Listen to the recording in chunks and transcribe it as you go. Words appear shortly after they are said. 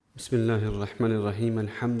بسم الله الرحمن الرحيم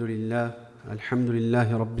الحمد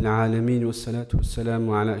لله رب العالمين والصلاة والسلام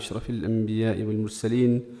على أشرف الأنبياء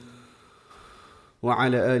والمرسلين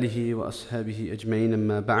وعلى آله وأصحابه أجمعين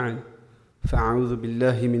أما بعد فأعوذ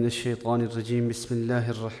بالله من الشيطان الرجيم بسم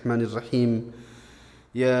الله الرحمن الرحيم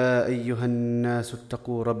يا أيها الناس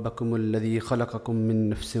اتقوا ربكم الذي خلقكم من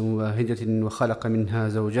نفس واحدة وخلق منها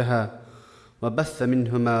زوجها وبث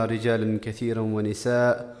منهما رجالا كثيرا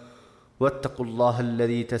ونساء واتقوا الله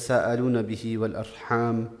الذي تساءلون به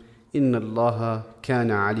والأرحام إن الله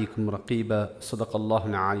كان عليكم رقيبا صدق الله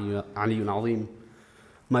العلي العظيم.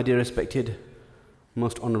 My dear respected,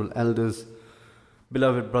 most honorable elders,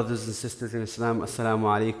 beloved brothers and sisters in Islam, Assalamu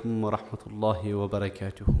alaikum wa rahmatullahi wa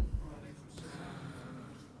barakatuh.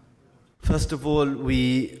 First of all,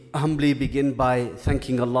 we humbly begin by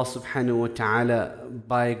thanking Allah subhanahu wa ta'ala,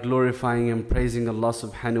 by glorifying and praising Allah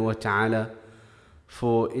subhanahu wa ta'ala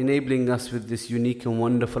for enabling us with this unique and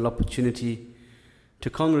wonderful opportunity to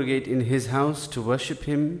congregate in His house, to worship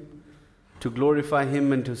Him, to glorify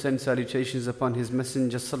Him and to send salutations upon His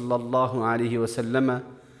Messenger sallallahu alaihi wasallam.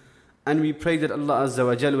 And we pray that Allah Azza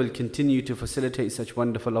wa Jal will continue to facilitate such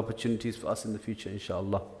wonderful opportunities for us in the future,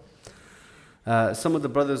 inshallah. Some of the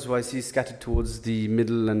brothers who I see scattered towards the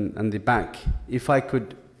middle and the back, if I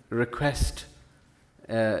could request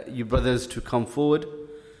you brothers to come forward.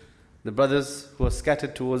 The brothers who are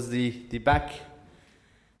scattered towards the back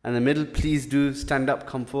and the middle, please do stand up,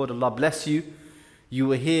 come forward. Allah bless you. You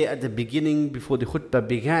were here at the beginning before the khutbah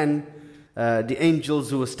began. The angels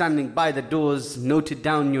who were standing by the doors noted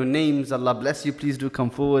down your names. Allah bless you. Please do come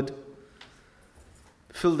forward.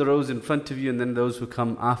 Fill the rows in front of you, and then those who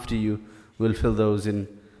come after you will fill those in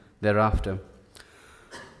thereafter.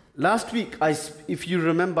 Last week, if you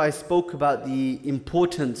remember, I spoke about the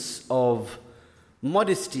importance of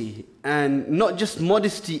modesty, and not just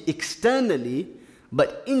modesty externally,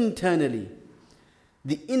 but internally.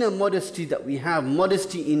 The inner modesty that we have,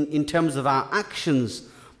 modesty in terms of our actions,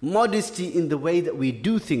 modesty in the way that we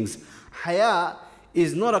do things. Haya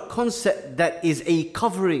is not a concept that is a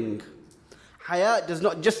covering. Haya does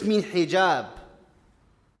not just mean hijab,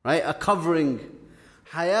 right? A covering.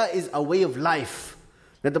 Haya is a way of life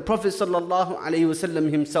that the Prophet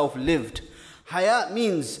ﷺ himself lived. Haya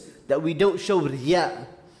means that we don't show riya,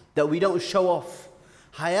 that we don't show off.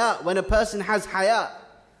 Haya, when a person has haya,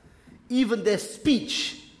 even their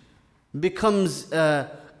speech becomes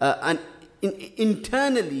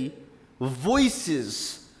internally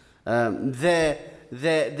voices their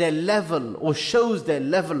level, or shows their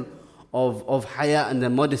level of haya and their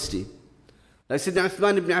modesty. Like Sayyidina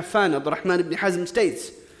Uthman ibn Affan, Abdurrahman ibn Hazm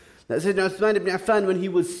states that Sayyidina Uthman ibn Affan, when he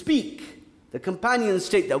would speak, the companions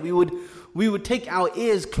state that we would take our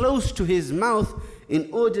ears close to his mouth in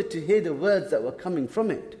order to hear the words that were coming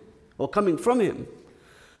from it, or coming from him.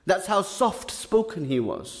 That's how soft-spoken he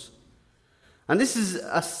was. And this is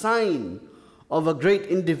a sign of a great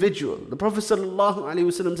individual. The Prophet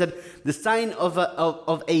ﷺ said, the sign of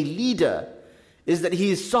a leader is that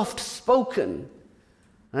he is soft-spoken.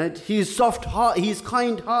 Right? He is soft-hearted, he is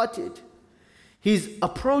kind-hearted, he's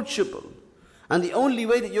approachable. And the only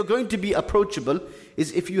way that you're going to be approachable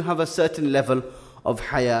is if you have a certain level of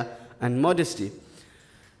haya and modesty.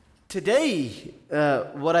 Today,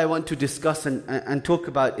 what I want to discuss and talk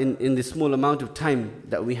about in the small amount of time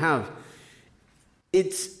that we have,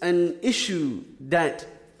 it's an issue that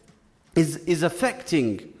is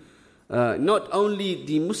affecting not only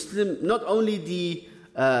the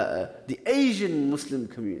Asian Muslim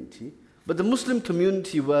community, but the Muslim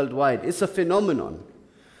community worldwide. It's a phenomenon.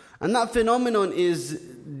 And that phenomenon is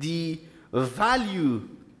the value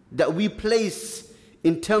that we place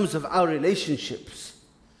in terms of our relationships.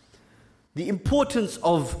 The importance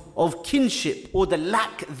of kinship, or the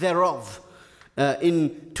lack thereof,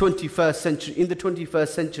 in the 21st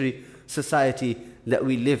century society that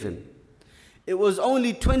we live in. It was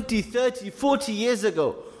only 20, 30, 40 years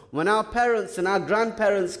ago when our parents and our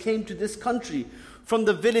grandparents came to this country from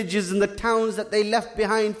the villages and the towns that they left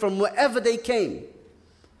behind, from wherever they came,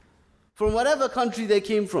 from whatever country they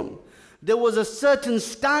came from. There was a certain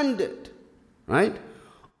standard, right,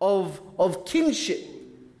 of kinship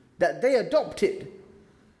that they adopted.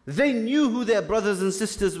 They knew who their brothers and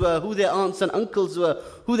sisters were, who their aunts and uncles were,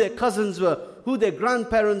 who their cousins were, who their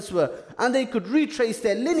grandparents were, and they could retrace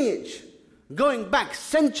their lineage going back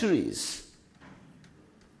centuries.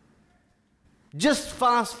 Just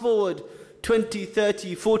fast forward 20,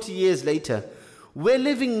 30, 40 years later, we're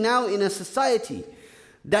living now in a society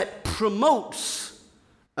that promotes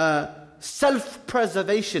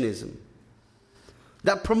self-preservationism,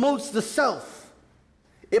 that promotes the self.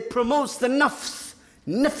 It promotes the nafs,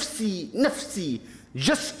 nafsi,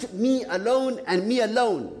 Just me alone and me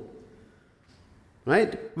alone.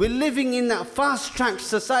 Right? We're living in that fast-tracked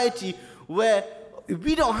society where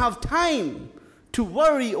we don't have time to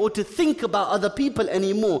worry or to think about other people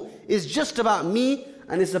anymore. It's just about me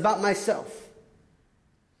and it's about myself.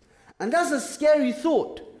 And that's a scary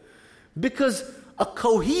thought, because a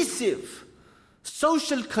cohesive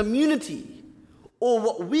social community, or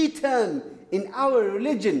what we term in our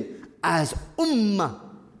religion as ummah,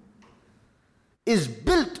 is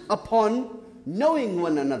built upon knowing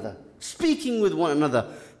one another, speaking with one another,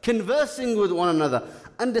 conversing with one another,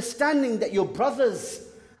 understanding that you're brothers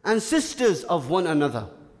and sisters of one another.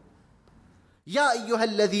 يا أيها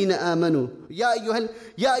الذين آمنوا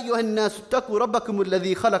يا أيها الناس اتقوا ربكم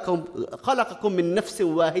الذي خلقكم من نفس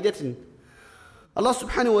واحدة. Allah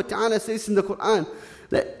subhanahu wa ta'ala says in the Quran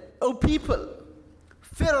that, O people,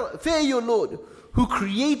 fear your Lord who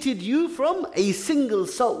created you from a single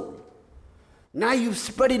soul. Now you've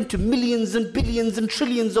spread into millions and billions and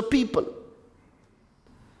trillions of people.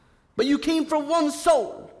 But you came from one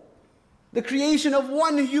soul, the creation of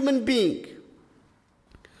one human being,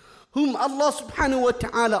 whom Allah subhanahu wa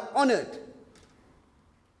ta'ala honored.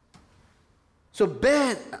 So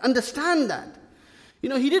understand that. You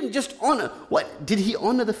know, He didn't just honor. What? Did He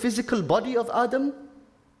honor the physical body of Adam?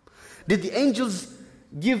 Did the angels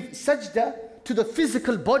give sajda to the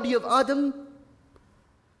physical body of Adam?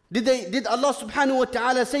 Did Allah subhanahu wa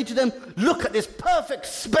ta'ala say to them, look at this perfect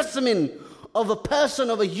specimen of a person,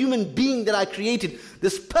 of a human being that I created,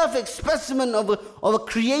 this perfect specimen of a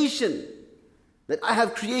creation that I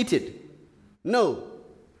have created? No.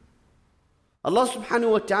 Allah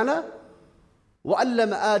subhanahu wa ta'ala,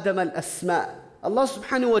 وَعَلَّمَ آدَمَ الْأَسْمَاءِ. Allah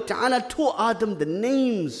subhanahu wa ta'ala taught Adam the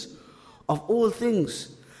names of all things.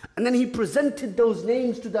 And then He presented those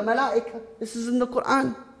names to the malaika. This is in the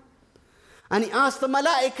Quran. And He asked the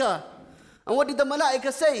malaika. And what did the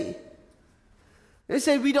malaika say? They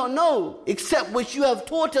said, we don't know except what you have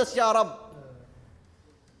taught us, Ya Rabb.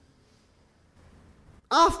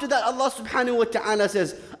 After that, Allah subhanahu wa ta'ala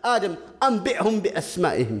says, Adam, anbi'hum bi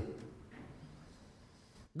asma'ihim.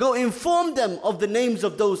 Go inform them of the names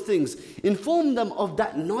of those things. Inform them of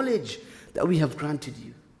that knowledge that we have granted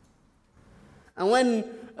you. And when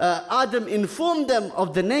Adam informed them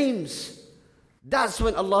of the names, that's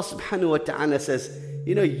when Allah subhanahu wa ta'ala says,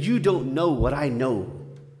 you know, you don't know what I know.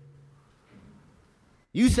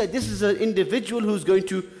 You said this is an individual who's going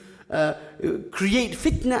to create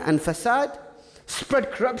fitna and fasad,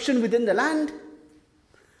 spread corruption within the land.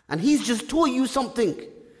 And he's just taught you something.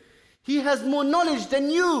 He has more knowledge than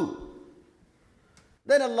you.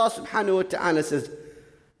 Then Allah subhanahu wa ta'ala says,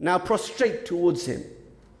 now prostrate towards him.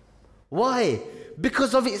 Why?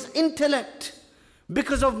 Because of his intellect,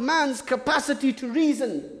 because of man's capacity to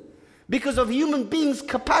reason, because of human beings'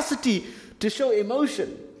 capacity to show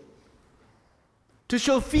emotion, to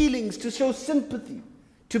show feelings, to show sympathy,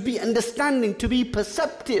 to be understanding, to be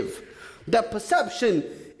perceptive. That perception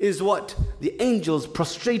is what the angels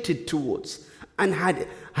prostrated towards and had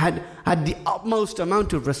the utmost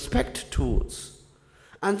amount of respect towards.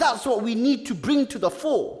 And that's what we need to bring to the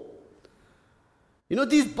fore. You know,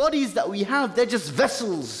 these bodies that we have, they're just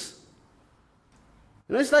vessels.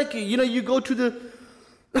 You know, it's like, you know, you go to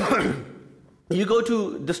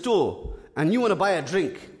the store and you want to buy a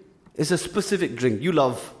drink. It's a specific drink you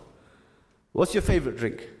love. What's your favorite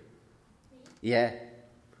drink? Yeah.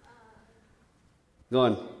 Go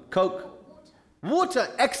on. Coke? Water,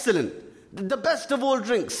 excellent. The best of all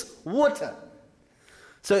drinks, water.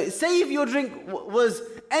 So say if your drink was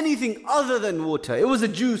anything other than water, it was a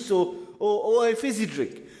juice or a fizzy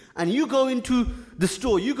drink, and you go into the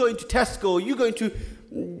store, you go into Tesco, you go into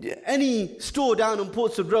any store down on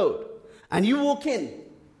Portsmouth Road, and you walk in,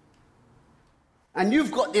 and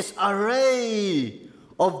you've got this array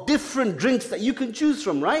of different drinks that you can choose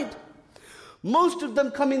from, right? Most of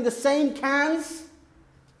them come in the same cans,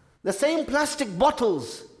 the same plastic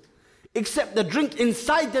bottles, except the drink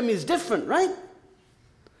inside them is different, right?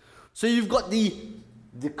 So you've got the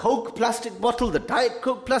Coke plastic bottle, the Diet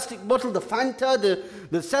Coke plastic bottle, the Fanta, the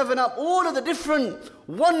 7-Up, all of the different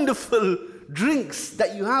wonderful drinks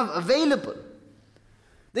that you have available.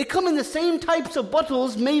 They come in the same types of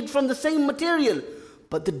bottles made from the same material,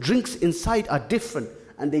 but the drinks inside are different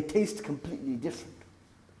and they taste completely different.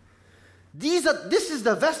 This is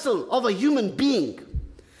the vessel of a human being.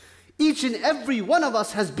 Each and every one of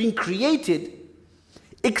us has been created.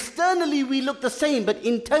 Externally we look the same, but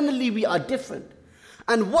internally we are different.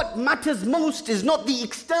 And what matters most is not the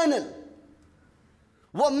external.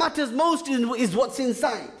 What matters most is what's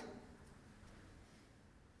inside.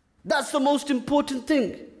 That's the most important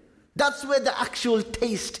thing. That's where the actual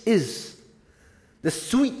taste is. the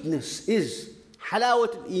sweetness is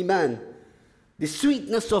halawat al-iman, the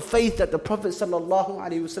sweetness of faith that the Prophet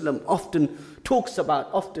ﷺ often talks about,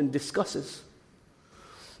 often discusses.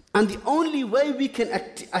 And the only way we can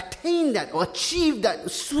attain that or achieve that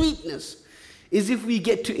sweetness is if we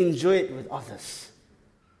get to enjoy it with others.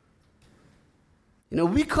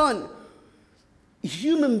 We can't.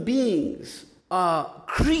 Human beings are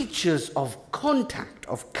creatures of contact,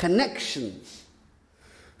 of connections.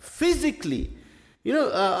 Physically,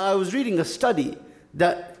 I was reading a study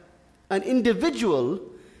that an individual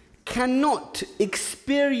cannot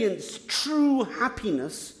experience true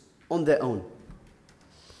happiness on their own.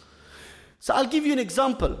 So I'll give you an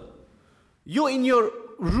example. You're in your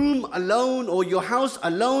room alone or your house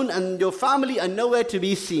alone and your family are nowhere to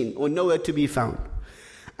be seen or nowhere to be found.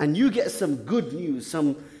 And you get some good news,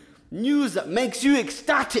 some news that makes you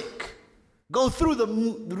ecstatic. Go through the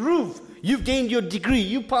roof. You've gained your degree.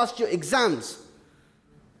 You passed your exams.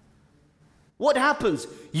 What happens?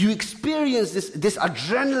 You experience this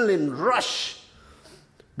adrenaline rush,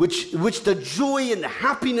 which the joy and the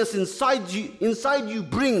happiness inside you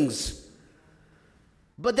brings.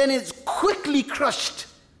 But then it's quickly crushed.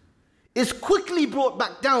 It's quickly brought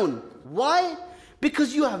back down. Why?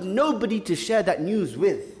 Because you have nobody to share that news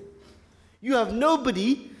with. You have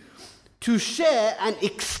nobody to share and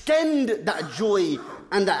extend that joy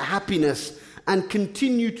and that happiness and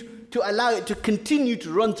continue to allow it to continue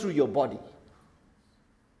to run through your body.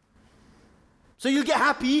 So you get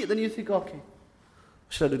happy, then you think, okay, what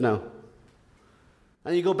should I do now?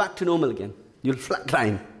 And you go back to normal again. You'll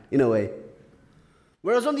flatline in a way.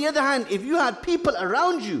 Whereas on the other hand, if you had people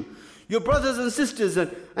around you, your brothers and sisters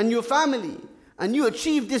and your family, and you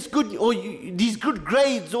achieved this good or these good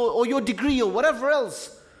grades or your degree or whatever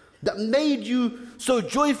else that made you so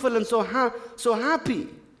joyful and so happy,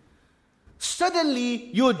 suddenly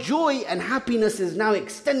your joy and happiness is now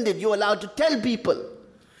extended. You're allowed to tell people.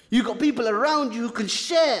 You've got people around you who can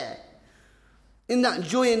share in that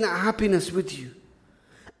joy and that happiness with you.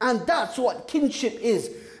 And that's what kinship is.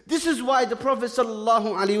 This is why the Prophet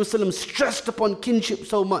ﷺ stressed upon kinship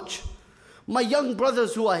so much. My young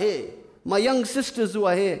brothers who are here, my young sisters who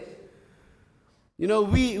are here,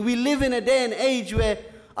 we live in a day and age where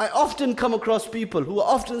I often come across people who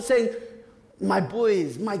are often saying, my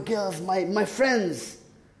boys, my girls, my friends.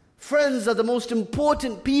 Friends are the most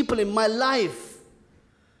important people in my life.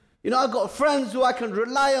 I've got friends who I can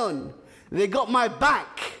rely on. They got my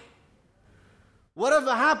back.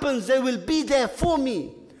 Whatever happens, they will be there for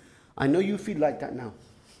me. I know you feel like that now.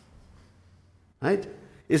 Right?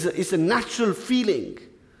 It's a natural feeling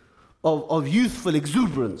of youthful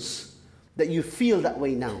exuberance that you feel that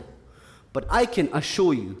way now. But I can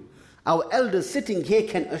assure you, our elders sitting here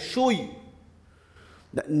can assure you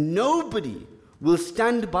that nobody will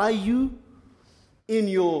stand by you in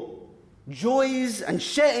your joys and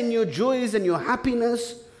share in your joys and your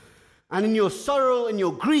happiness and in your sorrow and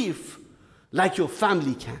your grief like your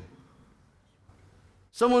family can.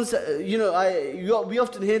 Someone said, we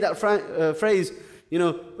often hear that phrase,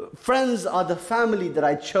 friends are the family that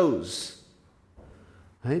I chose.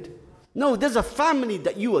 Right? No, there's a family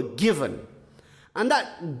that you were given. And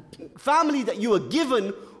that family that you were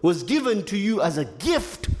given was given to you as a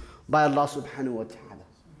gift by Allah subhanahu wa ta'ala.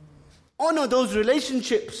 Honor those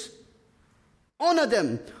relationships. Honor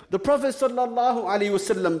them. The Prophet sallallahu alaihi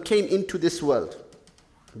wasallam came into this world.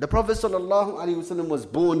 The Prophet sallallahu alaihi wasallam was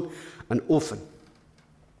born an orphan.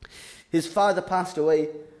 His father passed away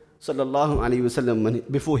sallallahu alaihi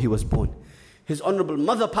wasallam before he was born. His honorable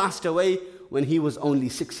mother passed away when he was only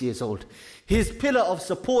 6 years old. His pillar of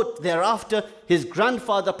support thereafter, his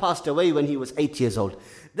grandfather passed away when he was 8 years old.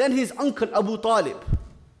 Then his uncle Abu Talib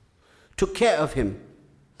took care of him.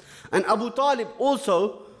 And Abu Talib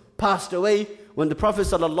also passed away when the Prophet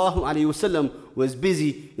ﷺ was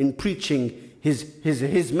busy in preaching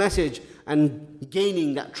his message and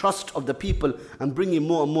gaining that trust of the people and bringing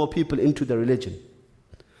more and more people into the religion.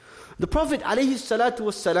 The Prophet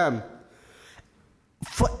ﷺ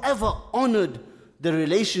forever honored the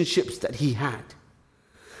relationships that he had.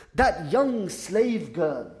 That young slave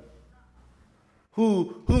girl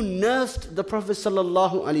who nursed the Prophet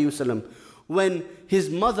ﷺ when his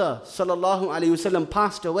mother ﷺ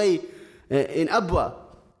passed away in Abwa,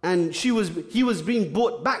 and he was being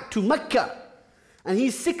brought back to Mecca, and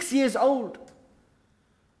he's 6 years old.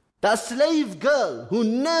 That slave girl who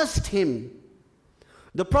nursed him,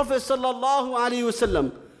 the Prophet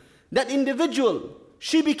ﷺ, that individual,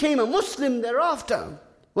 she became a Muslim thereafter.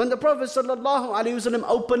 When the Prophet ﷺ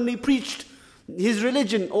openly preached his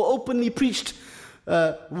religion or openly preached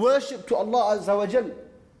worship to Allah Azza wa Jal.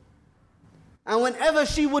 And whenever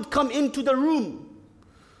she would come into the room,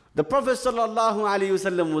 The Prophet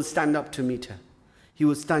ﷺ would stand up to meet her. He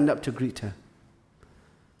would stand up to greet her.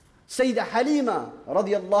 Sayyidah Halima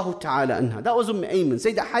radiyallahu ta'ala anha. That was Ayman.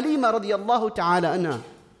 Sayyidah Halima radiyallahu ta'ala anha.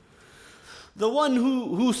 The one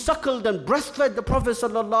who suckled and breastfed the Prophet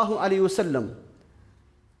ﷺ.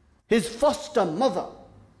 His foster mother.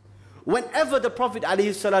 Whenever the Prophet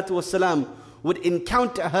ﷺ would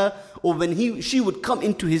encounter her, or when she would come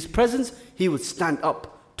into his presence, he would stand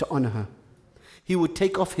up to honor her. He would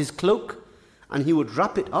take off his cloak and he would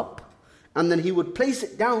wrap it up, and then he would place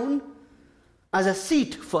it down as a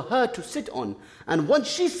seat for her to sit on. And once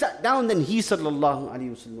she sat down, then he sallallahu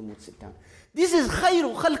alayhi wasallam would sit down. This is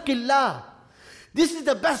khayru khalqillah. This is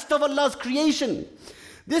the best of Allah's creation.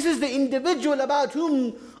 This is the individual about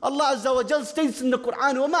whom Allah Azza wa Jal states in the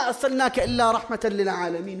Quran, وَمَا أَرْسَلْنَاكَ إِلَّا رَحْمَةً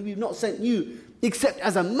لِلْعَالَمِينَ. We've not sent you except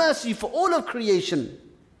as a mercy for all of creation.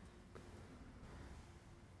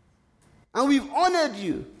 And we've honored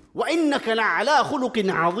you. وَإِنَّكَ لَعَلَىٰ خُلُقٍ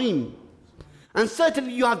عَظِيمٍ. And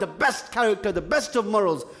certainly you have the best character, the best of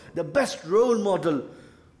morals, the best role model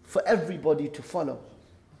for everybody to follow.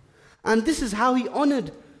 And this is how he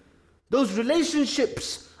honored those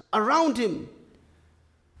relationships around him.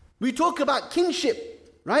 We talk about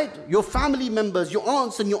kinship, right? Your family members, your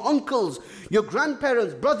aunts and your uncles, your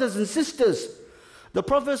grandparents, brothers and sisters. The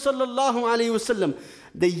Prophet ﷺ,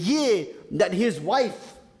 the year that his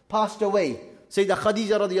wife passed away, Sayyidah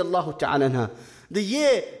Khadija radiyallahu ta'ala anha, the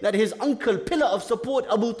year that his uncle, pillar of support,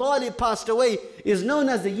 Abu Talib, passed away, is known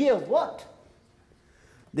as the year of what?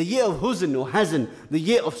 The year of Huzn or Hazn, the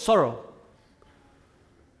year of sorrow.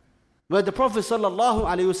 Where the Prophet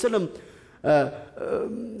ﷺ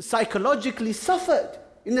psychologically suffered,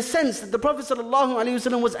 in the sense that the Prophet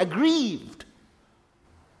ﷺ was aggrieved.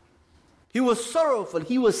 He was sorrowful,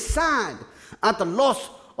 he was sad at the loss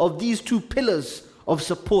of these two pillars of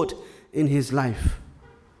support in his life.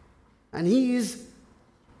 And he is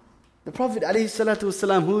the Prophet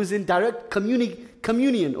ﷺ, who is in direct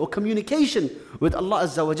communion or communication with Allah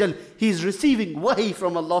Azza wa Jal. He is receiving wahi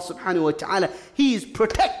from Allah subhanahu wa ta'ala. He is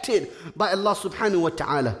protected by Allah subhanahu wa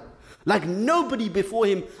ta'ala, like nobody before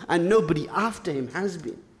him and nobody after him has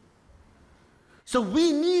been. So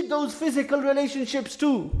we need those physical relationships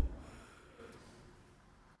too.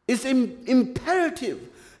 It's imperative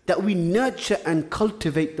that we nurture and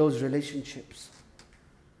cultivate those relationships.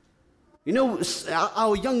 You know,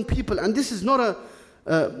 our young people, and this is not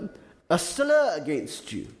a slur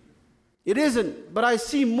against you. It isn't, but I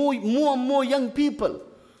see more and more young people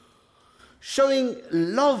showing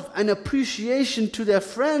love and appreciation to their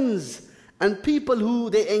friends and people who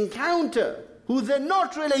they encounter, who they're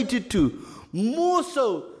not related to, more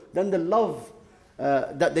so than the love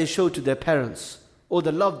that they show to their parents or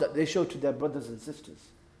the love that they show to their brothers and sisters.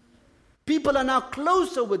 People are now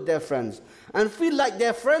closer with their friends and feel like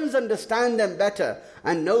their friends understand them better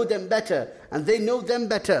and know them better and they know them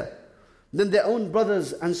better than their own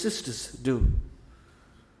brothers and sisters do.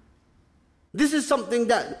 This is something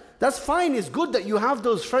that's fine, it's good that you have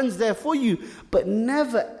those friends there for you, but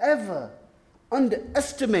never ever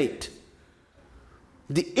underestimate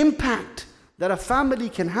the impact that a family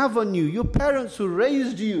can have on you. Your parents who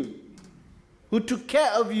raised you, who took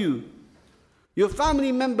care of you, your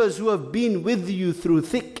family members who have been with you through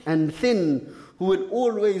thick and thin, who will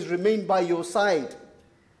always remain by your side.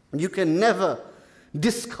 You can never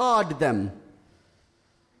discard them.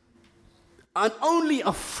 And only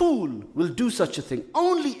a fool will do such a thing.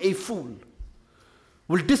 Only a fool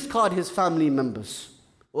will discard his family members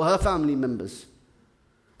or her family members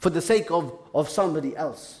for the sake of somebody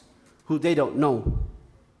else who they don't know.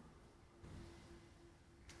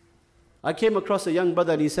 I came across a young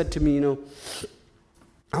brother and he said to me, you know,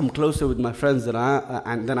 I'm closer with my friends than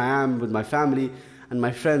I am with my family and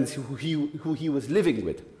my friends who he was living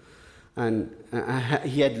with. And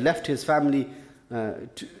he had left his family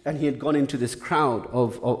and he had gone into this crowd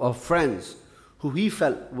of friends who he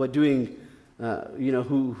felt were doing,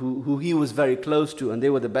 who he was very close to, and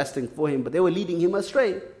they were the best thing for him, but they were leading him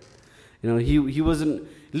astray. You know, he wasn't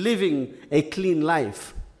living a clean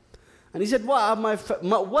life. And he said, what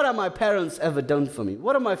have my parents ever done for me?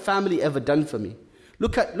 What have my family ever done for me?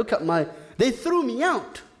 Look at they threw me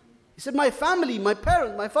out. He said, my family, my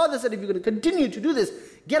parents, my father said, if you're going to continue to do this,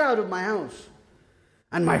 get out of my house.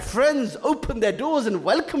 And my friends opened their doors and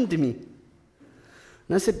welcomed me.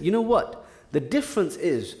 And I said, you know what? The difference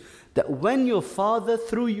is that when your father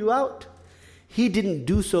threw you out, he didn't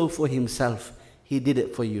do so for himself. He did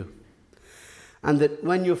it for you. And that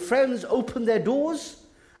when your friends opened their doors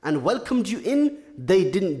and welcomed you in, they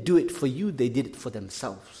didn't do it for you, they did it for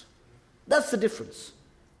themselves. That's the difference.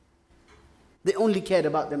 They only cared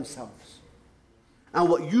about themselves. and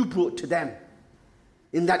what you brought to them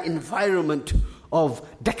in that environment of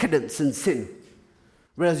decadence and sin.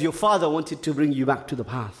 Whereas your father wanted to bring you back to the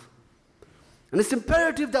path. And it's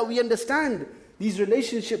imperative that we understand these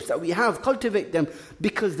relationships that we have, cultivate them,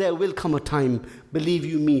 because there will come a time, believe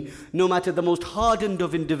you me, no matter the most hardened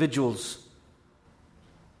of individuals,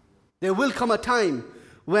 there will come a time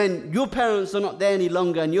when your parents are not there any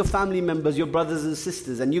longer and your family members, your brothers and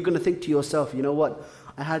sisters, and you're going to think to yourself, you know what,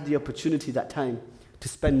 I had the opportunity that time to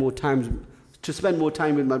spend more time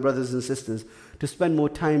with my brothers and sisters, to spend more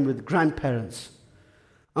time with grandparents,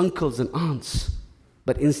 uncles and aunts,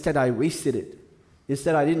 but instead I wasted it.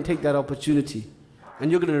 Instead I didn't take that opportunity, and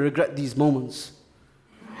you're going to regret these moments.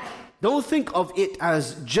 Don't think of it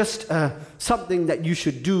as just something that you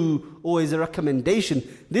should do or as a recommendation.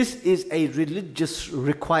 This is a religious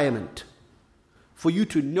requirement for you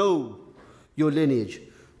to know your lineage.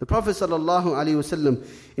 The Prophet ﷺ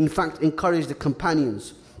in fact encouraged the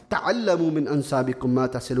companions, تَعَلَّمُوا مِنْ أَنْسَابِكُمْ مَا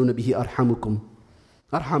تَصِلُونَ بِهِ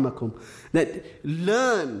أَرْحَمَكُمْ, that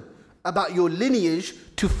learn about your lineage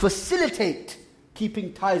to facilitate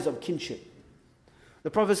keeping ties of kinship. The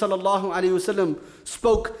Prophet ﷺ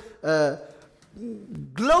spoke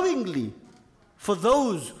glowingly for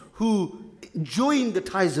those who join the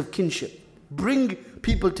ties of kinship, bring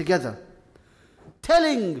people together,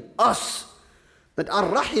 telling us that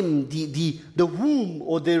ar-rahim, the womb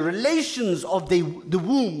or the relations of the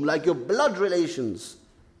womb, like your blood relations,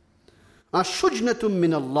 are shujnatum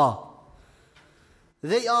min Allah.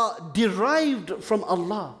 They are derived from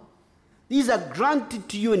Allah. These are granted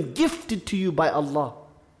to you and gifted to you by Allah.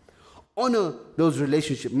 Honor those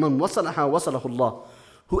relationships. Man wasalaha wasalahu Allah.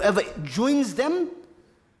 Whoever joins them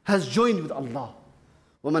has joined with Allah.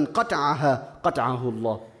 وَمَنْ قَطَعَهَا قَطَعَهُ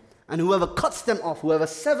اللَّهُ. And whoever cuts them off, whoever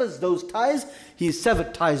severs those ties, he has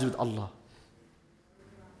severed ties with Allah.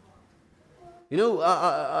 You know,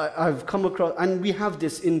 I've come across, and we have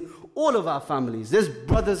this in all of our families. There's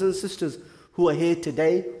brothers and sisters who are here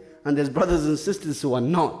today, and there's brothers and sisters who are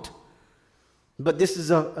not. But this is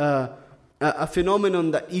a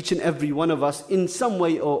phenomenon that each and every one of us, in some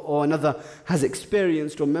way or another, has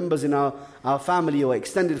experienced, or members in our family or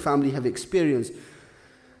extended family have experienced.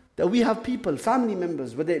 That we have people, family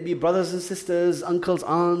members, whether it be brothers and sisters, uncles,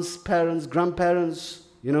 aunts, parents, grandparents,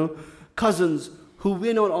 cousins, who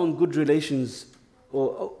we're not on good relations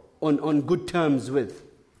or on good terms with.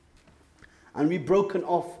 And we've broken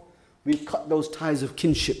off, we've cut those ties of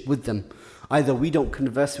kinship with them. Either we don't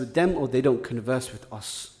converse with them or they don't converse with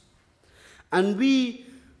us. And we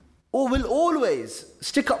will always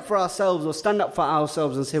stick up for ourselves or stand up for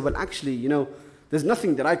ourselves and say, well, actually, there's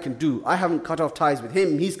nothing that I can do. I haven't cut off ties with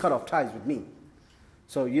him, he's cut off ties with me.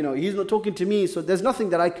 So, he's not talking to me, so there's nothing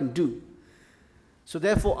that I can do. So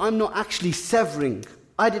therefore, I'm not actually severing.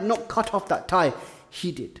 I did not cut off that tie,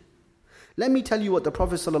 he did. Let me tell you what the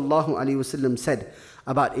Prophet ﷺ said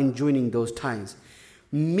about enjoining those ties.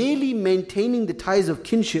 Merely maintaining the ties of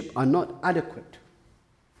kinship are not adequate.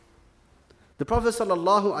 The Prophet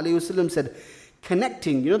ﷺ said,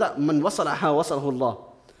 connecting, that man wasalaha wasalahu Allah.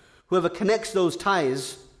 Whoever connects those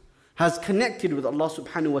ties has connected with Allah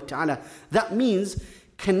subhanahu wa ta'ala. That means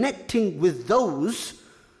connecting with those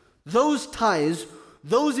ties,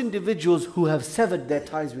 those individuals who have severed their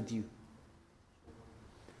ties with you.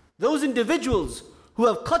 Those individuals who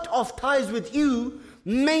have cut off ties with you,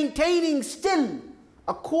 maintaining still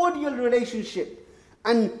a cordial relationship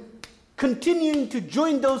and continuing to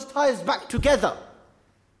join those ties back together.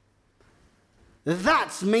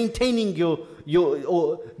 That's maintaining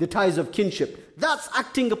the ties of kinship. That's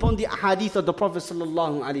acting upon the ahadith of the Prophet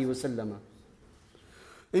sallallahu alaihi wasallam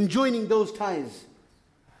and joining those ties.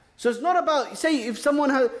 So it's not about, say, if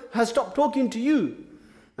someone has stopped talking to you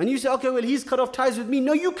and you say, okay, well, he's cut off ties with me.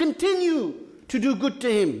 No, you continue to do good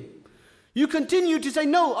to him. You continue to say,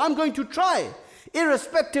 no, I'm going to try,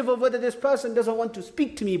 irrespective of whether this person doesn't want to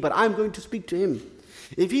speak to me, but I'm going to speak to him.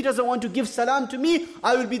 If he doesn't want to give salam to me,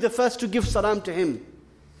 I will be the first to give salam to him.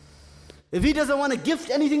 If he doesn't want to gift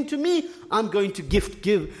anything to me, I'm going to give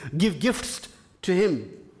gifts to him.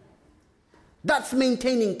 That's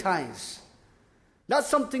maintaining ties. That's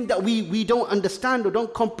something that we don't understand or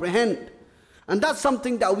don't comprehend. And that's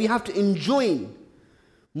something that we have to enjoin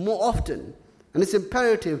more often. And it's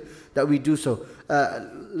imperative that we do so.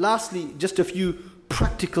 Lastly, just a few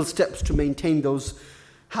practical steps to maintain those.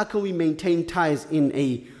 How can we maintain ties in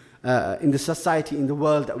the society, in the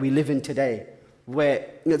world that we live in today, where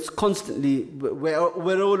it's constantly,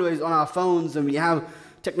 we're always on our phones, and we have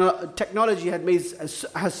technology has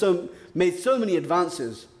made so many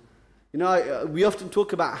advances. We often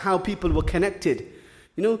talk about how people were connected.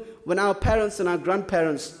 When our parents and our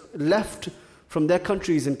grandparents left from their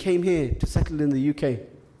countries and came here to settle in the UK.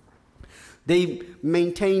 They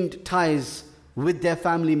maintained ties with their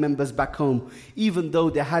family members back home, even though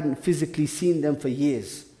they hadn't physically seen them for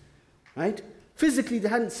years. Right? Physically, they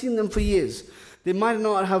hadn't seen them for years. They might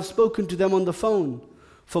not have spoken to them on the phone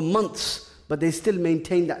for months, but they still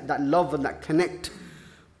maintained that love and that connect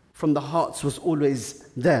from the hearts was always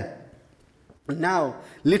there. Now,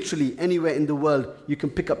 literally anywhere in the world, you can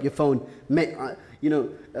pick up your phone,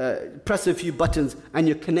 press a few buttons, and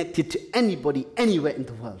you're connected to anybody, anywhere in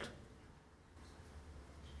the world.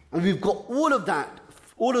 And we've got all of that,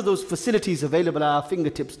 all of those facilities available at our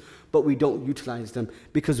fingertips, but we don't utilize them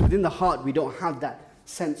because within the heart we don't have that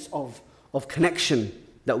sense of connection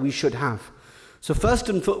that we should have. So first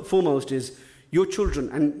and foremost is your children,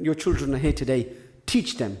 and your children are here today,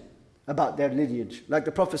 teach them about their lineage. Like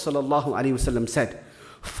the Prophet ﷺ said,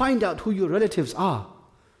 find out who your relatives are.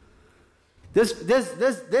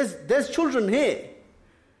 There's children here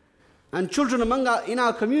and children in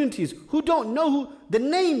our communities who don't know the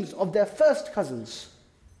names of their first cousins.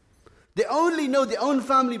 They only know their own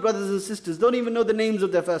family brothers and sisters, don't even know the names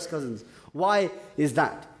of their first cousins. Why is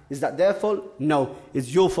that? Is that their fault? No,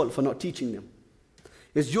 it's your fault for not teaching them.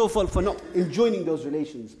 It's your fault for not enjoining those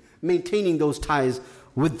relations, maintaining those ties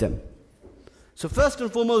with them. So first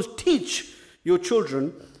and foremost, teach your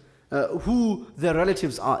children who their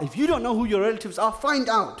relatives are. If you don't know who your relatives are, find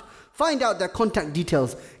out. Find out their contact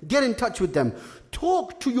details. Get in touch with them.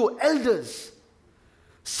 Talk to your elders.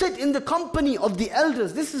 Sit in the company of the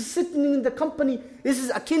elders. This is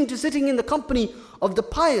akin to sitting in the company of the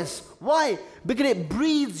pious. Why? Because it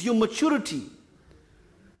breeds your maturity.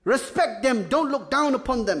 Respect them. Don't look down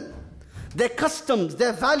upon them. Their customs,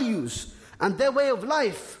 their values, and their way of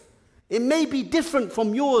life. It may be different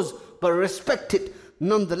from yours, but respect it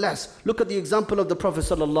nonetheless. Look at the example of the Prophet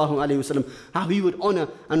ﷺ, how he would honor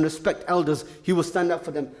and respect elders. He would stand up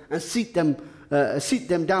for them and seat them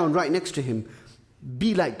down right next to him.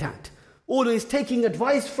 Be like that. Always taking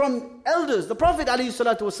advice from elders. The Prophet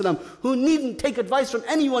ﷺ, who needn't take advice from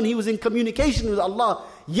anyone, he was in communication with Allah,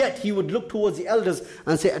 yet he would look towards the elders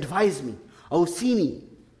and say, advise me, awsini.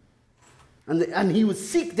 And he would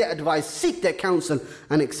seek their advice, seek their counsel,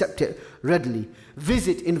 and accept it readily.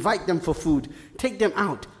 Visit, invite them for food, take them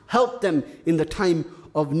out, help them in the time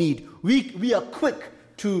of need. We are quick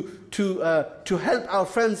to help our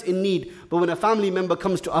friends in need, but when a family member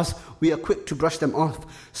comes to us, we are quick to brush them off.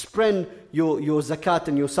 Spread your zakat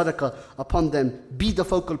and your sadaqah upon them. Be the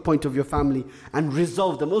focal point of your family and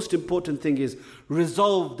resolve. The most important thing is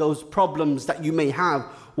resolve those problems that you may have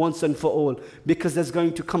once and for all, because there's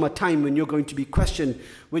going to come a time when you're going to be questioned.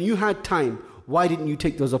 When you had time, why didn't you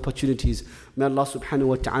take those opportunities? May Allah subhanahu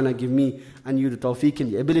wa ta'ala give me and you the tawfiq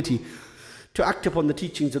and the ability to act upon the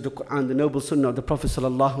teachings of the Quran, the noble sunnah of the Prophet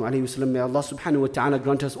sallallahu alaihi wasallam. May Allah subhanahu wa ta'ala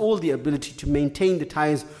grant us all the ability to maintain the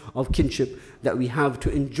ties of kinship that we have, to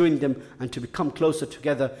enjoin them and to become closer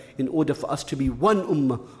together in order for us to be one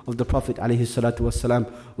ummah of the Prophet alayhi salatu wassalam.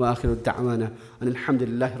 Wa akhiru da'wana and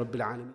alhamdulillahi rabbil alamin.